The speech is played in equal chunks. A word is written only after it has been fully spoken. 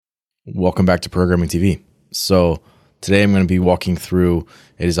Welcome back to Programming TV. So today I'm going to be walking through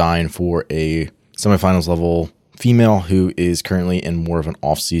a design for a semifinals level female who is currently in more of an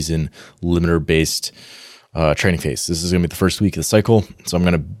off-season limiter-based training phase. This is going to be the first week of the cycle. So I'm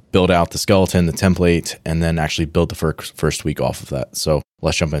going to build out the skeleton, the template, and then actually build the first week off of that. So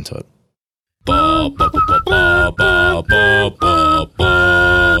let's jump into it.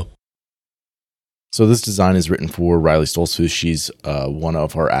 So this design is written for Riley Stoltzfus. She's one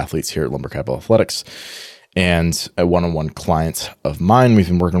of our athletes here at Lumber Capital Athletics and a one-on-one client of mine. We've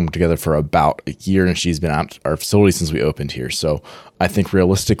been working together for about a year, and she's been at our facility since we opened here. So I think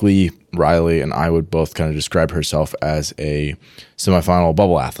realistically, Riley and I would both kind of describe herself as a semifinal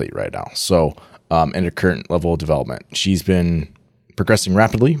bubble athlete right now. So in her current level of development, she's been progressing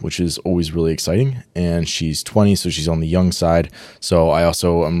rapidly, which is always really exciting. And she's 20, so she's on the young side. So I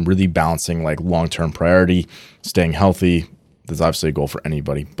also am really balancing like long-term priority, staying healthy. That's obviously a goal for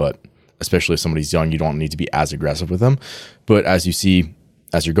anybody, but especially if somebody's young, you don't need to be as aggressive with them. But as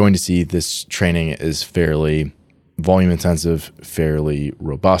you're going to see, this training is fairly volume intensive, fairly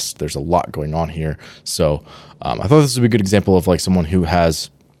robust. There's a lot going on here. So I thought this would be a good example of like someone who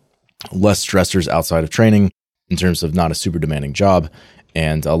has less stressors outside of training, in terms of not a super demanding job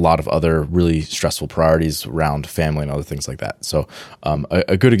and a lot of other really stressful priorities around family and other things like that. So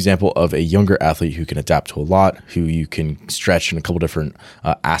a good example of a younger athlete who can adapt to a lot, who you can stretch in a couple different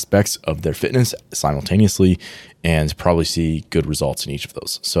aspects of their fitness simultaneously and probably see good results in each of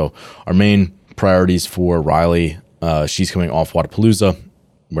those. So our main priorities for Riley, she's coming off Wadapalooza,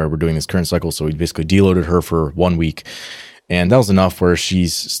 where we're doing this current cycle. So we basically deloaded her for 1 week. And that was enough where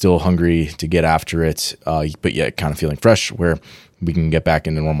she's still hungry to get after it, but yet kind of feeling fresh where we can get back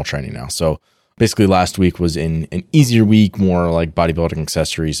into normal training now. So basically last week was an easier week, more like bodybuilding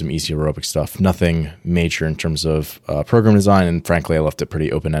accessories, some easy aerobic stuff, nothing major in terms of program design. And frankly, I left it pretty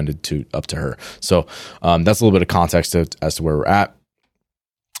open-ended up to her. So that's a little bit of context as to where we're at.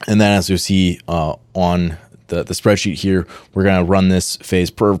 And then as you see on the spreadsheet here, we're going to run this phase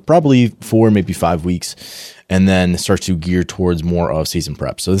for probably 4, maybe 5 weeks, and then start to gear towards more of season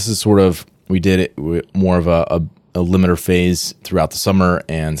prep. So this is sort of, we did it more of a limiter phase throughout the summer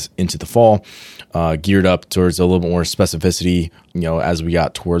and into the fall, geared up towards a little bit more specificity, as we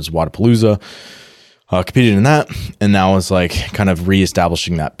got towards Wadapalooza, competed in that, and now it's like kind of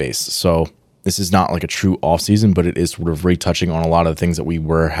reestablishing that base. So this is not like a true off season, but it is sort of retouching on a lot of the things that we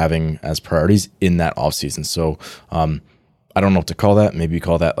were having as priorities in that off season. So, I don't know what to call that. Maybe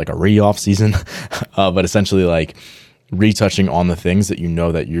call that like a re-off season, but essentially like retouching on the things that you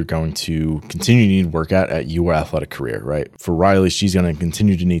know that you're going to continue to need work at your athletic career, right? For Riley, she's going to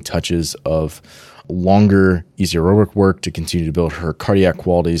continue to need touches of longer, easier aerobic work to continue to build her cardiac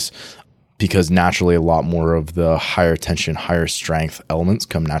qualities, because naturally a lot more of the higher tension, higher strength elements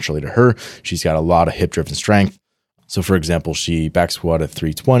come naturally to her. She's got a lot of hip-driven strength. So for example, she back squatted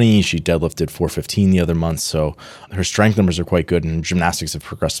 320, she deadlifted 415 the other month. So her strength numbers are quite good, and gymnastics have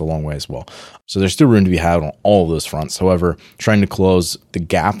progressed a long way as well. So there's still room to be had on all of those fronts. However, trying to close the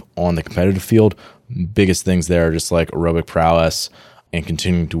gap on the competitive field, biggest things there are just like aerobic prowess and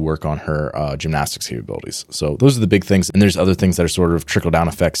continuing to work on her gymnastics capabilities. So those are the big things. And there's other things that are sort of trickle-down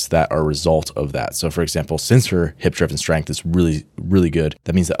effects that are a result of that. So for example, since her hip-driven strength is really, really good,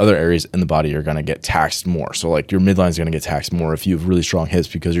 that means that other areas in the body are going to get taxed more. So like your midline is going to get taxed more if you have really strong hips,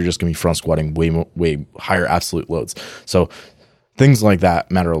 because you're just going to be front squatting way higher absolute loads. So things like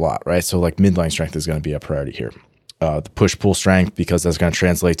that matter a lot, right? So like midline strength is going to be a priority here. The push-pull strength, because that's going to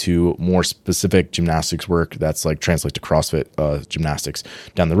translate to more specific gymnastics work that's like translate to CrossFit gymnastics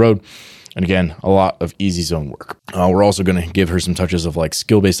down the road. And again, a lot of easy zone work. We're also going to give her some touches of like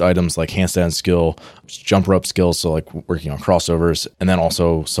skill-based items like handstand skill, jump rope skills, so like working on crossovers, and then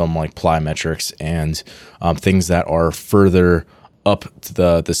also some like plyometrics and things that are further up to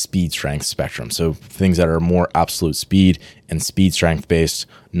the speed strength spectrum. So things that are more absolute speed and speed strength based,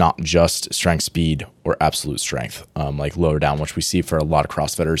 not just strength speed or absolute strength, like lower down, which we see for a lot of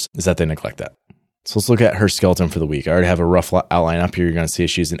CrossFitters is that they neglect that. So let's look at her skeleton for the week. I already have a rough outline up here. You're going to see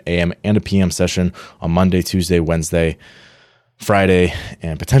she's an AM and a PM session on Monday, Tuesday, Wednesday, Friday,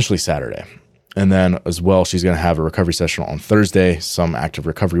 and potentially Saturday. And then as well, she's going to have a recovery session on Thursday, some active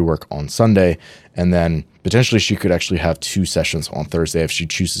recovery work on Sunday, and then potentially she could actually have 2 sessions on Thursday if she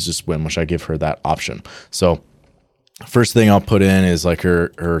chooses to swim, which I give her that option. So first thing I'll put in is like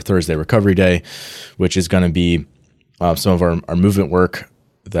her Thursday recovery day, which is going to be some of our movement work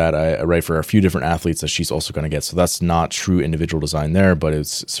that I write for a few different athletes that she's also going to get. So that's not true individual design there, but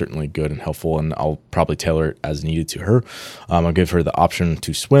it's certainly good and helpful, and I'll probably tailor it as needed to her. I'll give her the option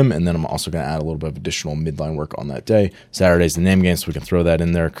to swim, and then I'm also going to add a little bit of additional midline work on that day. Saturday's the name game, so we can throw that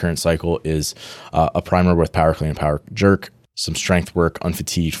in there. Current cycle is a primer with power clean and power jerk, some strength work,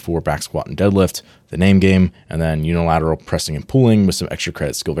 unfatigued for back squat and deadlift, the name game, and then unilateral pressing and pulling with some extra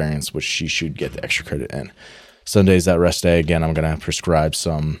credit skill variants, which she should get the extra credit in. Sunday's that rest day. Again, I'm going to prescribe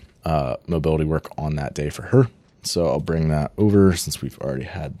some mobility work on that day for her. So I'll bring that over since we've already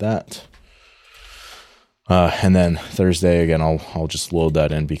had that. And then Thursday, again, I'll just load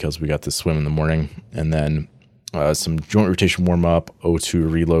that in because we got the swim in the morning. And then some joint rotation warm-up,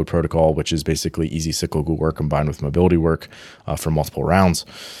 O2 reload protocol, which is basically easy cyclical work combined with mobility work for multiple rounds.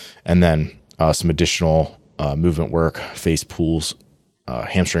 And then some additional movement work, face pulls,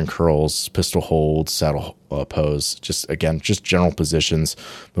 hamstring curls, pistol holds, saddle pose, just general positions,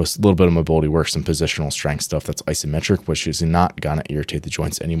 a little bit of mobility work, some positional strength stuff that's isometric, which is not going to irritate the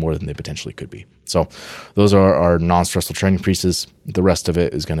joints any more than they potentially could be. So those are our non-stressful training pieces. The rest of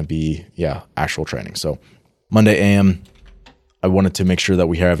it is going to be, actual training. So Monday AM, I wanted to make sure that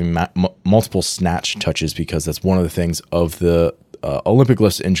we are having multiple snatch touches because that's one of the things of the Olympic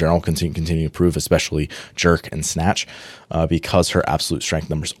lifts in general continue to improve, especially jerk and snatch, because her absolute strength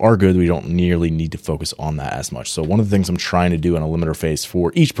numbers are good. We don't nearly need to focus on that as much. So one of the things I'm trying to do in a limiter phase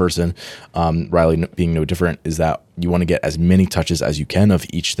for each person, Riley being no different, is that you want to get as many touches as you can of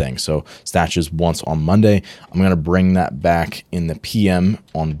each thing. So snatches once on Monday. I'm going to bring that back in the PM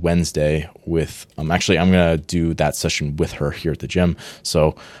on Wednesday with, I'm going to do that session with her here at the gym.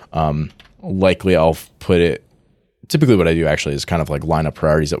 So likely I'll put it, typically what I do actually is kind of like line up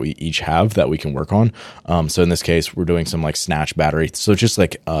priorities that we each have that we can work on. So in this case, we're doing some like snatch battery. So just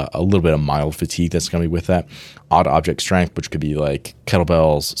like a little bit of mild fatigue that's going to be with that. Odd object strength, which could be like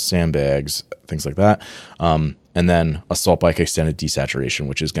kettlebells, sandbags, things like that. And then assault bike extended desaturation,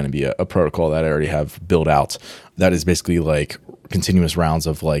 which is going to be a protocol that I already have built out. That is basically like continuous rounds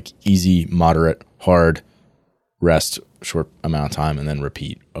of like easy, moderate, hard, rest, short amount of time, and then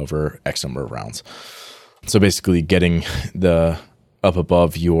repeat over X number of rounds. So basically getting the up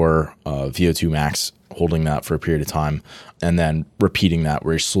above your VO2 max, holding that for a period of time, and then repeating that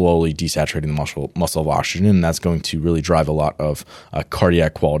where you're slowly desaturating the muscle of oxygen. And that's going to really drive a lot of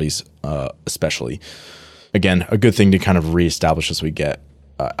cardiac qualities, especially. Again, a good thing to kind of reestablish as we get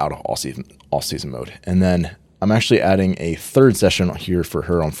out of all-season mode. And then I'm actually adding a third session here for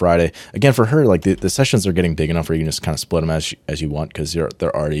her on Friday. Again, for her, like the sessions are getting big enough where you can just kind of split them as you want because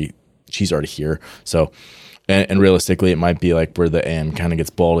she's already here. So, and realistically, it might be like where the AM kind of gets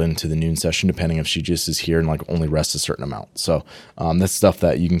balled into the noon session, depending if she just is here and like only rests a certain amount. So that's stuff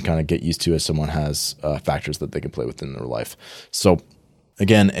that you can kind of get used to as someone has factors that they can play with in their life. So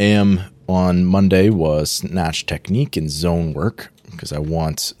again, AM on Monday was snatch technique and zone work because I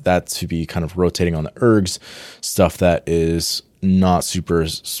want that to be kind of rotating on the ergs, stuff that is not super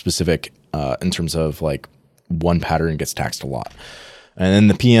specific in terms of like one pattern gets taxed a lot. And then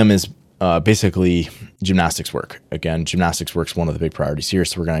the PM is basically gymnastics work. Again, gymnastics work is one of the big priorities here.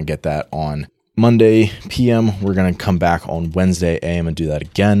 So we're going to get that on Monday PM. We're going to come back on Wednesday AM and do that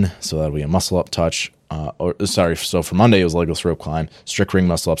again. So that'll be a muscle up touch. So for Monday, it was legless rope climb, strict ring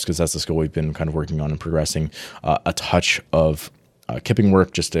muscle ups, because that's the skill we've been kind of working on and progressing. A touch of kipping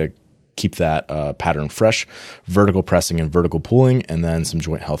work just to keep that pattern fresh, vertical pressing and vertical pulling, and then some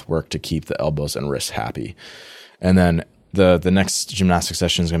joint health work to keep the elbows and wrists happy. And then the next gymnastic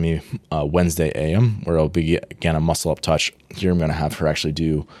session is going to be Wednesday AM, where it'll be, again, a muscle up touch. Here I'm going to have her actually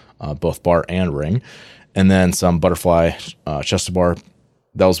do both bar and ring. And then some butterfly chest to bar.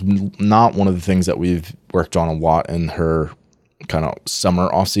 That was not one of the things that we've worked on a lot in her kind of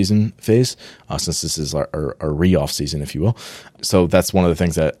summer off-season phase, since this is our re-off season, if you will. So that's one of the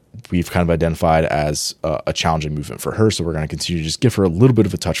things that we've kind of identified as a challenging movement for her. So we're going to continue to just give her a little bit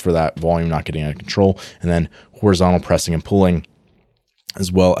of a touch for that volume not getting out of control, and then horizontal pressing and pulling,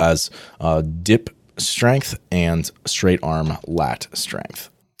 as well as dip strength and straight arm lat strength.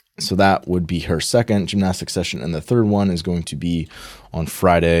 So that would be her second gymnastic session. And the third one is going to be on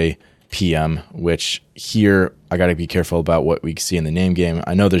Friday PM, which here I got to be careful about what we see in the name game.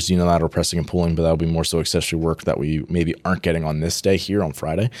 I know there's unilateral pressing and pulling, but that'll be more so accessory work that we maybe aren't getting on this day here on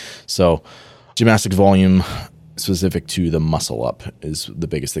Friday. So gymnastic volume specific to the muscle up is the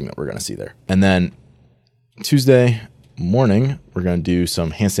biggest thing that we're going to see there. And then Tuesday morning, we're going to do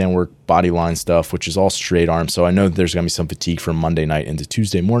some handstand work, body line stuff, which is all straight arm. So I know there's going to be some fatigue from Monday night into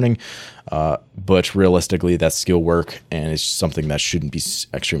Tuesday morning. But realistically, that's skill work, and it's something that shouldn't be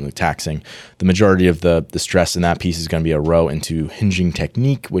extremely taxing. The majority of the stress in that piece is going to be a row into hinging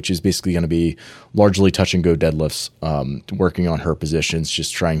technique, which is basically going to be largely touch and go deadlifts, working on her positions,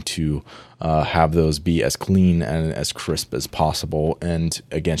 just trying to have those be as clean and as crisp as possible. And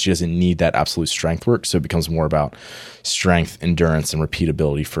again, she doesn't need that absolute strength work, so it becomes more about strength, endurance, and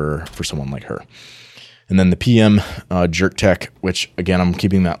repeatability for someone like her. And then the PM jerk tech, which again, I'm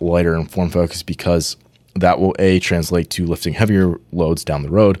keeping that lighter and form focused because that will translate to lifting heavier loads down the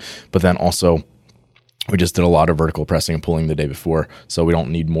road, but then also we just did a lot of vertical pressing and pulling the day before, so we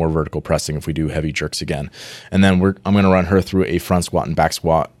don't need more vertical pressing if we do heavy jerks again. And then I'm going to run her through a front squat and back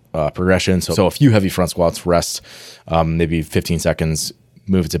squat progression. So a few heavy front squats, rest, maybe 15 seconds,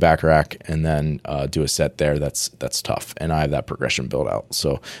 move it to back rack, and then do a set there. That's tough. And I have that progression built out.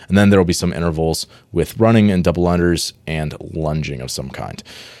 So, and then there will be some intervals with running and double unders and lunging of some kind.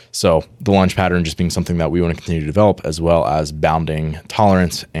 So the lunge pattern just being something that we want to continue to develop, as well as bounding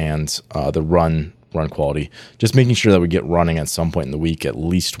tolerance and the run quality, just making sure that we get running at some point in the week, at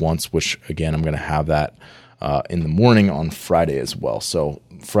least once, which again, I'm going to have that in the morning on Friday as well. So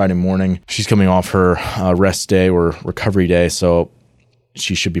Friday morning, she's coming off her rest day or recovery day. So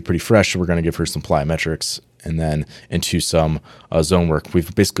she should be pretty fresh. We're going to give her some plyometrics and then into some zone work.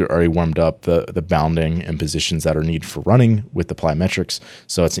 We've basically already warmed up the bounding and positions that are needed for running with the plyometrics.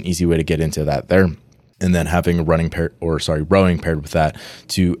 So it's an easy way to get into that there. And then having rowing paired with that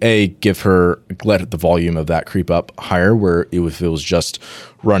to let the volume of that creep up higher, where if it was just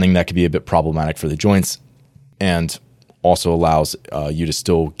running, that could be a bit problematic for the joints, and also allows you to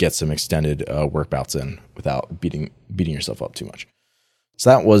still get some extended work bouts in without beating yourself up too much. So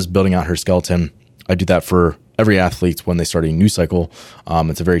that was building out her skeleton. I do that for every athlete when they start a new cycle.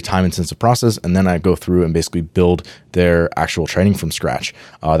 It's a very time-intensive process, and then I go through and basically build their actual training from scratch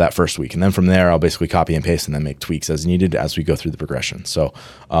that first week. And then from there, I'll basically copy and paste and then make tweaks as needed as we go through the progression. So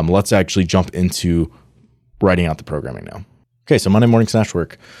let's actually jump into writing out the programming now. Okay, so Monday morning snatch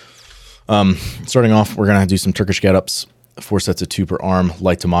work. Starting off, we're going to do some Turkish get-ups, 4 sets of 2 per arm,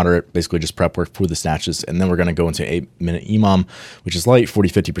 light to moderate, basically just prep work for the snatches. And then we're going to go into 8-minute EMOM, which is light,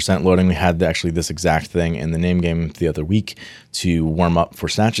 40-50% loading. We had actually this exact thing in the name game the other week to warm up for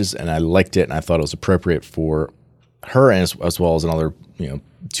snatches, and I liked it, and I thought it was appropriate for her as well as another,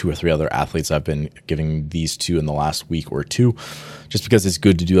 2 or 3 other athletes I've been giving these to in the last week or two, just because it's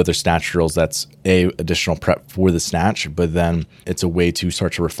good to do other snatch drills. That's additional prep for the snatch, but then it's a way to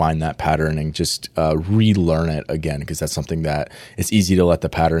start to refine that pattern and just relearn it again, because that's something that it's easy to let the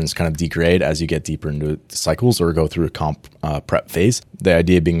patterns kind of degrade as you get deeper into the cycles or go through a comp prep phase. The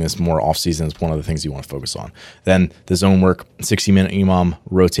idea being this more off season is one of the things you want to focus on. Then the zone work, 60-minute EMOM,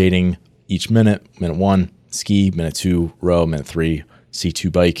 rotating each minute 1, ski, minute 2, row, minute 3,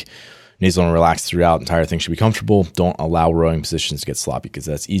 C2 bike, nasal and relaxed throughout. The entire thing should be comfortable. Don't allow rowing positions to get sloppy, because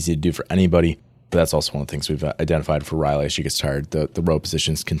that's easy to do for anybody. But that's also one of the things we've identified for Riley. As she gets tired, the row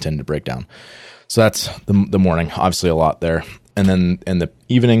positions can tend to break down. So that's the morning. Obviously a lot there. And then in the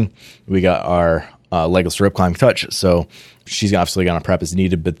evening, we got our legless rope climb touch. So she's obviously going to prep as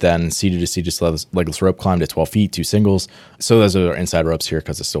needed, but then seated to seated legless rope climb to 12 feet, 2 singles. So those are our inside ropes here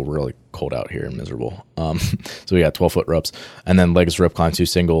because it's still really cold out here and miserable. So we got 12-foot ropes, and then legless rope climb, 2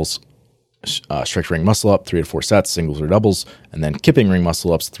 singles, strict ring muscle up, 3 to 4 sets, singles or doubles, and then kipping ring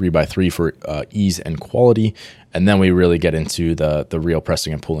muscle ups 3x3 for ease and quality. And then we really get into the real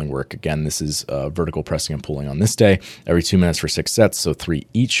pressing and pulling work. Again, this is vertical pressing and pulling on this day, every 2 minutes for 6 sets, so 3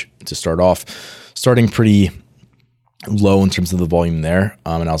 each to start off. Starting pretty low in terms of the volume there,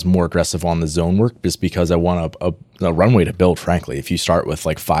 and I was more aggressive on the zone work just because I want a runway to build, frankly. If you start with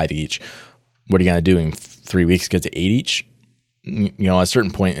like 5 each, what are you going to do in 3 weeks, get to 8 each? At a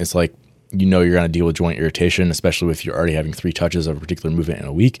certain point, it's like, you're going to deal with joint irritation, especially if you're already having 3 touches of a particular movement in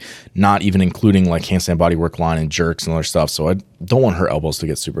a week, not even including like handstand bodywork line and jerks and other stuff. So I don't want her elbows to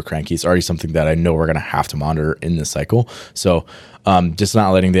get super cranky. It's already something that I know we're going to have to monitor in this cycle. So just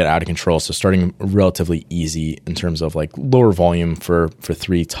not letting that out of control. So starting relatively easy in terms of like lower volume for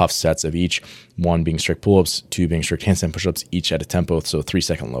 3 tough sets of each, 1 being strict pull-ups, 2 being strict handstand push-ups, each at a tempo, so 3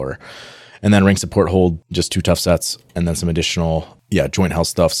 second lower. And then ring support hold, just 2 tough sets, and then some additional joint health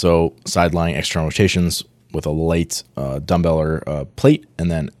stuff. So side lying external rotations with a light dumbbell or plate,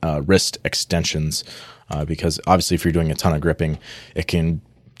 and then wrist extensions, because obviously if you're doing a ton of gripping, it can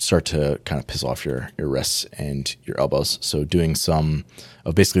start to kind of piss off your wrists and your elbows. So doing some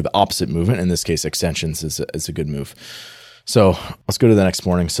of basically the opposite movement, in this case extensions, is a good move. So let's go to the next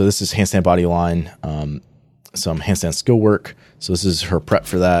morning. So this is handstand body line, some handstand skill work. So this is her prep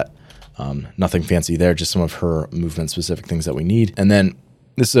for that. Nothing fancy there, just some of her movement specific things that we need. And then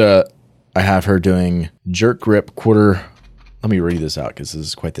this I have her doing jerk grip quarter. Let me read this out because this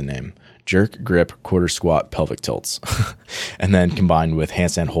is quite the name. Jerk grip quarter squat pelvic tilts. And then combined with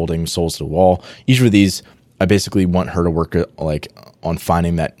handstand holding soles to the wall. Each of these, I basically want her to work like on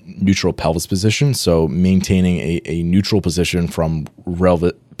finding that neutral pelvis position. So maintaining a neutral position from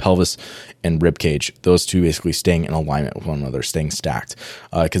pelvis and rib cage. Those two basically staying in alignment with one another, staying stacked.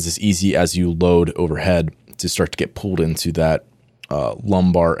 Because it's easy as you load overhead to start to get pulled into that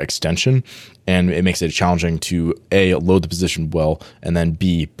lumbar extension, and it makes it challenging to A, load the position well, and then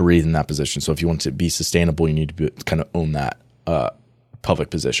B, breathe in that position. So if you want to be sustainable, you need to kind of own that pelvic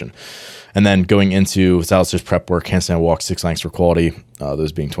position. And then going into, so that's just prep work, handstand walk, 6 lengths for quality,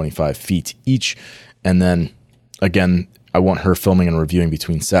 those being 25 feet each. And then again, I want her filming and reviewing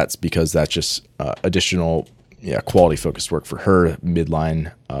between sets because that's just additional quality focused work for her,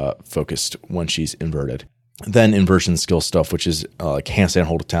 midline focused when she's inverted. Then inversion skill stuff, which is like handstand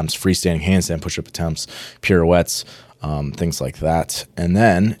hold attempts, freestanding handstand push-up attempts, pirouettes, things like that. And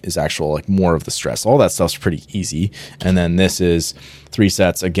then is actual like more of the stress. All that stuff's pretty easy. And then this is 3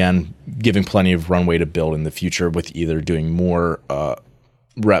 sets, again, giving plenty of runway to build in the future with either doing more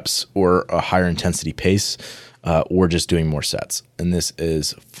reps or a higher intensity pace or just doing more sets. And this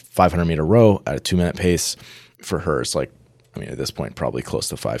is 500 meter row at a 2-minute pace. For her, it's like, at this point, probably close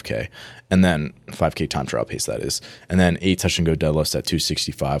to 5K. And then 5K time trial pace, that is. And then 8 touch and go deadlifts at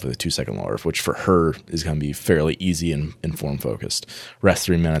 265 with a 2-second lower, which for her is going to be fairly easy and form focused. Rest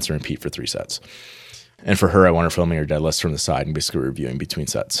 3 minutes and repeat for 3 sets. And for her, I want her filming her deadlifts from the side and basically reviewing between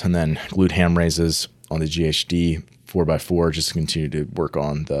sets. And then glute ham raises on the GHD 4x4, just to continue to work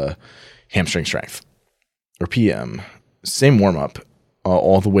on the hamstring strength. Or PM, same warm up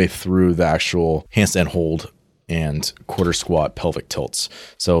all the way through the actual handstand hold and quarter squat pelvic tilts.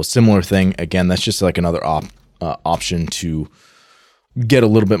 So similar thing. Again, that's just like another option to get a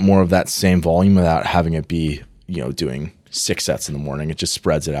little bit more of that same volume without having it be, doing 6 sets in the morning. It just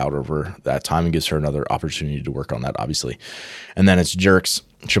spreads it out over that time and gives her another opportunity to work on that, obviously. And then it's jerks,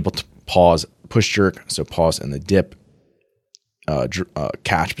 triple pause, push jerk. So pause and the dip,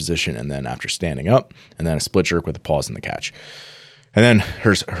 catch position, and then after standing up, and then a split jerk with a pause and the catch. And then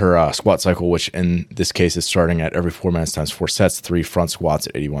her squat cycle, which in this case is starting at every 4 minutes times 4 sets, 3 front squats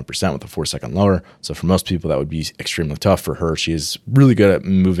at 81% with a 4-second lower. So for most people, that would be extremely tough. For her, she is really good at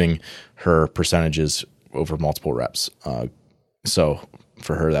moving her percentages over multiple reps. So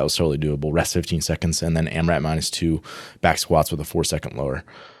for her, that was totally doable. Rest 15 seconds, and then AMRAP -2 back squats with a 4-second lower.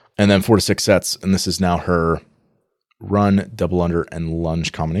 And then 4 to 6 sets, and this is now her run, double under, and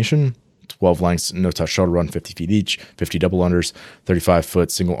lunge combination. 12 lengths, no touch shuttle run, 50 feet each, 50 double unders,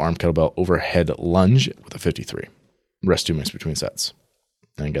 35-foot single arm kettlebell overhead lunge with a 53. Rest 2 minutes between sets.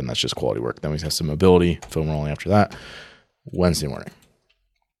 And again, that's just quality work. Then we have some mobility, foam rolling after that, Wednesday morning.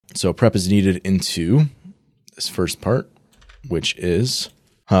 So prep is needed into this first part, which is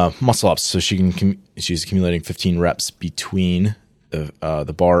muscle ups. So she's accumulating 15 reps between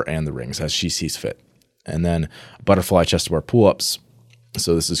the bar and the rings as she sees fit. And then butterfly chest to bar pull-ups.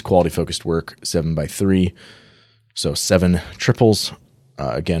 So this is quality focused work, 7x3. So 7 triples,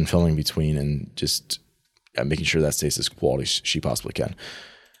 again, filling between and just making sure that stays as quality as she possibly can.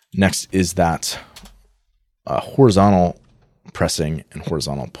 Next is that horizontal pressing and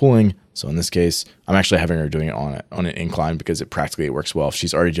horizontal pulling. So in this case, I'm actually having her doing it on an incline because it works well. If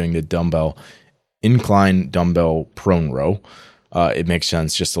she's already doing the incline dumbbell prone row, it makes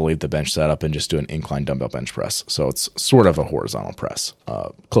sense just to leave the bench set up and just do an incline dumbbell bench press. So it's sort of a horizontal press,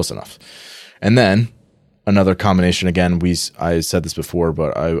 close enough. And then another combination, again, I said this before,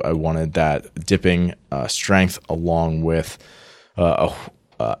 but I wanted that dipping strength along with a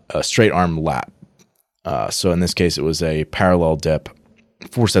straight arm lat. So in this case, it was a parallel dip,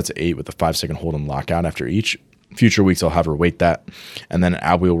 4 sets of 8 with a 5-second hold and lockout after each. Future weeks, I'll have her weight that. And then an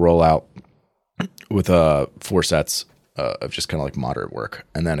ab wheel rollout with 4 sets of just kind of like moderate work.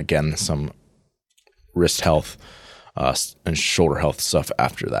 And then again, some wrist health and shoulder health stuff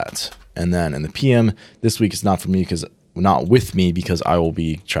after that. And then in the PM, this week is not with me because I will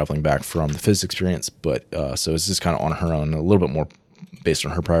be traveling back from the phys experience. But so it's just kind of on her own, a little bit more based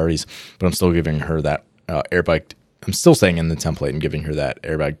on her priorities. But I'm still giving her that air bike. I'm still staying in the template and giving her that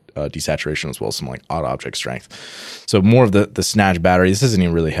airbag desaturation as well as some like odd object strength. So more of the snatch battery. This isn't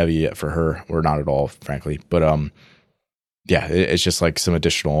even really heavy yet for her, or not at all, frankly. But yeah, it's just like some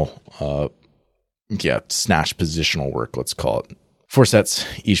additional snatch positional work, let's call it. 4 sets,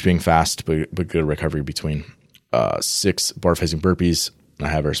 each being fast, but good recovery between. 6 bar facing burpees. I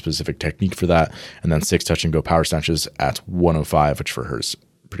have our specific technique for that. And then 6 touch and go power snatches at 105, which for her is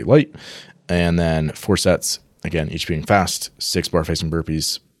pretty light. And then 4 sets, again, each being fast, 6 bar facing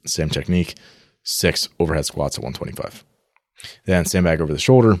burpees, same technique, 6 overhead squats at 125. Then sandbag over the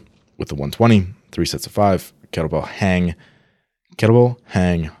shoulder with the 120, 3 sets of 5, kettlebell hang,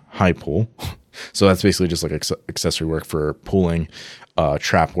 high pull. So that's basically just like accessory work for pulling,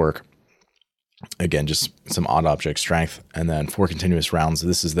 trap work. Again, just some odd object strength. And then 4 continuous rounds.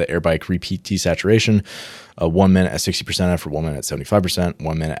 This is the air bike repeat desaturation. 1 minute at 60% effort, 1 minute at 75%,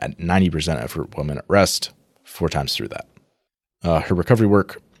 1 minute at 90% effort, 1 minute rest, 4 times through that. Her recovery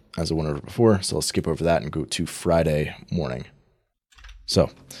work, as I went over before. So I'll skip over that and go to Friday morning. So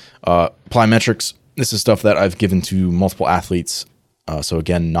plyometrics. This is stuff that I've given to multiple athletes. So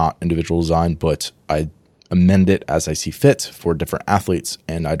again, not individual design, but I amend it as I see fit for different athletes,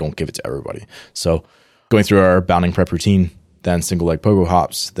 and I don't give it to everybody. So going through our bounding prep routine, then single leg pogo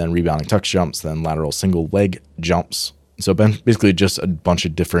hops, then rebounding tuck jumps, then lateral single leg jumps. So basically just a bunch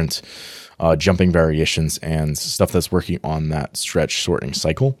of different jumping variations and stuff that's working on that stretch shortening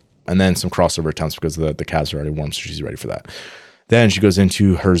cycle. And then some crossover attempts because the calves are already warm, so she's ready for that. Then she goes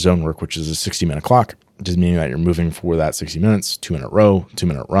into her zone work, which is a 60-minute clock, just meaning that you're moving for that 60 minutes, 2-minute row,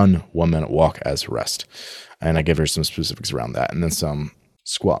 2-minute run, 1-minute walk as rest. And I give her some specifics around that, and then some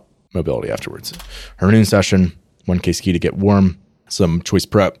squat mobility afterwards. Her noon session, 1K ski to get warm, some choice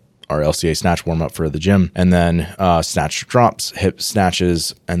prep, our LCA snatch warm up for the gym, and then snatch drops, hip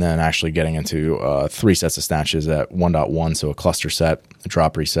snatches, and then actually getting into 3 sets of snatches at 1.1, so a cluster set, a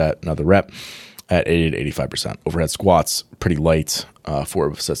drop reset, another rep at 80 to 85%. Overhead squats, pretty light,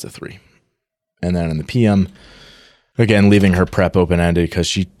 4 sets of 3. And then in the PM, again, leaving her prep open-ended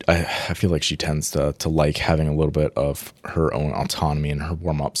because I feel like she tends to like having a little bit of her own autonomy in her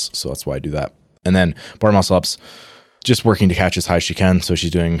warm-ups. So that's why I do that. And then bar muscle-ups, just working to catch as high as she can. So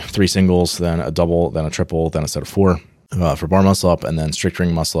she's doing 3 singles, then a double, then a triple, then a set of 4 for bar muscle-up, and then strict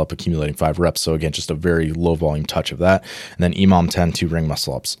ring muscle-up, accumulating 5 reps. So again, just a very low-volume touch of that. And then EMOM 10, 2 ring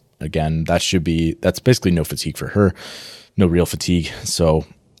muscle-ups. Again, that's basically no fatigue for her, no real fatigue. So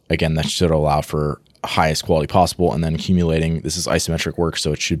again, that should allow for highest quality possible. And then accumulating, this is isometric work,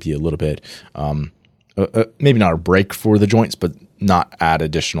 so it should be a little bit, maybe not a break for the joints, but not add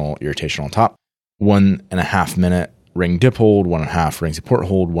additional irritation on top. 1.5 minute ring dip hold, 1.5 ring support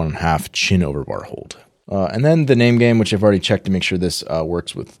hold, 1.5 chin over bar hold. And then the name game, which I've already checked to make sure this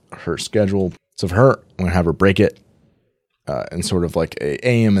works with her schedule. So for her, I'm going to have her break it. And sort of like a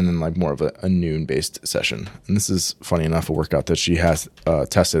AM and then like more of a noon based session. And this is funny enough, a workout that she has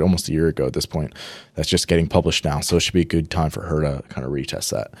tested almost a year ago at this point. That's just getting published now. So it should be a good time for her to kind of retest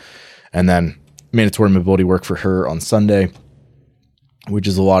that. And then mandatory mobility work for her on Sunday, which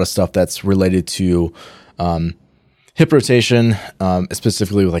is a lot of stuff that's related to hip rotation,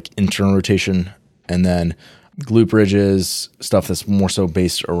 specifically with like internal rotation, and then glute bridges, stuff that's more so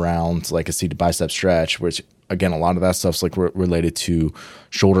based around like a seated bicep stretch, which again, a lot of that stuff's like related to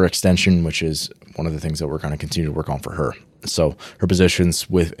shoulder extension, which is one of the things that we're going to continue to work on for her. So her positions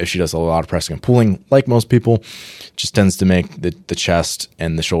if she does a lot of pressing and pulling, like most people, just tends to make the chest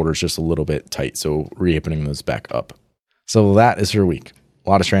and the shoulders just a little bit tight. So reopening those back up. So that is her week. A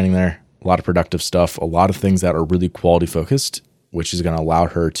lot of training there, a lot of productive stuff, a lot of things that are really quality focused, which is going to allow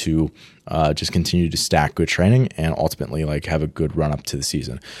her to just continue to stack good training and ultimately like have a good run up to the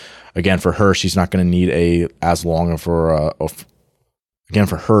season. Again, for her, she's not going to need as long or formal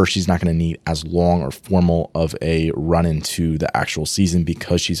of a run into the actual season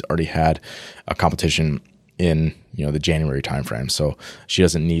because she's already had a competition in the January timeframe. So she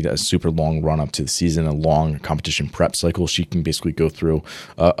doesn't need a super long run up to the season, a long competition prep cycle. She can basically go through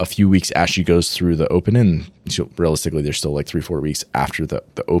a few weeks as she goes through the open, and realistically, there's still like 3-4 weeks after the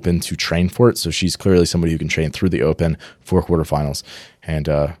open to train for it. So she's clearly somebody who can train through the open, 4 quarterfinals, and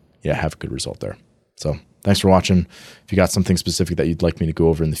have a good result there. So thanks for watching. If you got something specific that you'd like me to go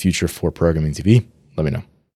over in the future for Programming TV, let me know.